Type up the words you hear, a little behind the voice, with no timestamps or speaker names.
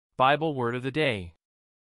Bible Word of the Day.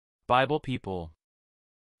 Bible people.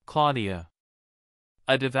 Claudia.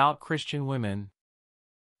 A devout Christian woman.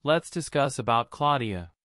 Let's discuss about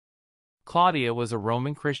Claudia. Claudia was a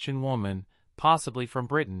Roman Christian woman, possibly from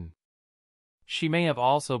Britain. She may have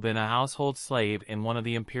also been a household slave in one of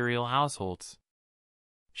the imperial households.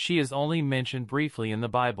 She is only mentioned briefly in the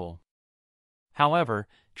Bible. However,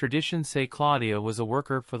 traditions say Claudia was a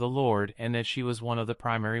worker for the Lord and that she was one of the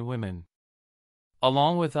primary women.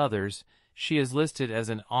 Along with others, she is listed as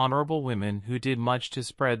an honorable woman who did much to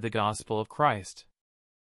spread the gospel of Christ.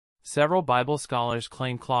 Several Bible scholars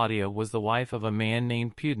claim Claudia was the wife of a man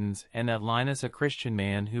named Pudens and that Linus, a Christian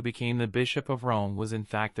man who became the bishop of Rome, was in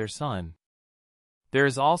fact their son. There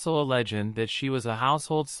is also a legend that she was a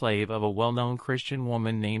household slave of a well-known Christian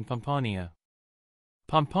woman named Pomponia.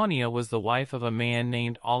 Pomponia was the wife of a man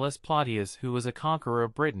named Aulus Plautius, who was a conqueror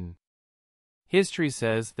of Britain. History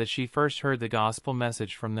says that she first heard the gospel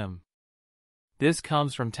message from them. This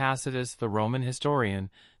comes from Tacitus, the Roman historian,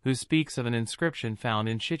 who speaks of an inscription found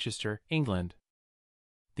in Chichester, England.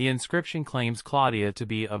 The inscription claims Claudia to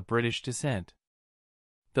be of British descent.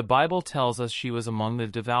 The Bible tells us she was among the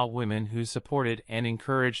devout women who supported and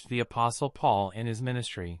encouraged the Apostle Paul in his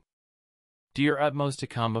ministry. Do your utmost to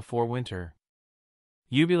come before winter.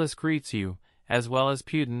 Eubulus greets you, as well as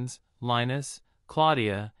Pudens, Linus,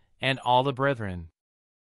 Claudia, and all the brethren.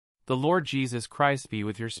 The Lord Jesus Christ be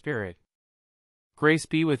with your spirit. Grace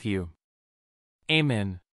be with you.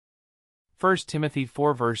 Amen. 1 Timothy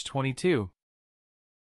 4 verse 22.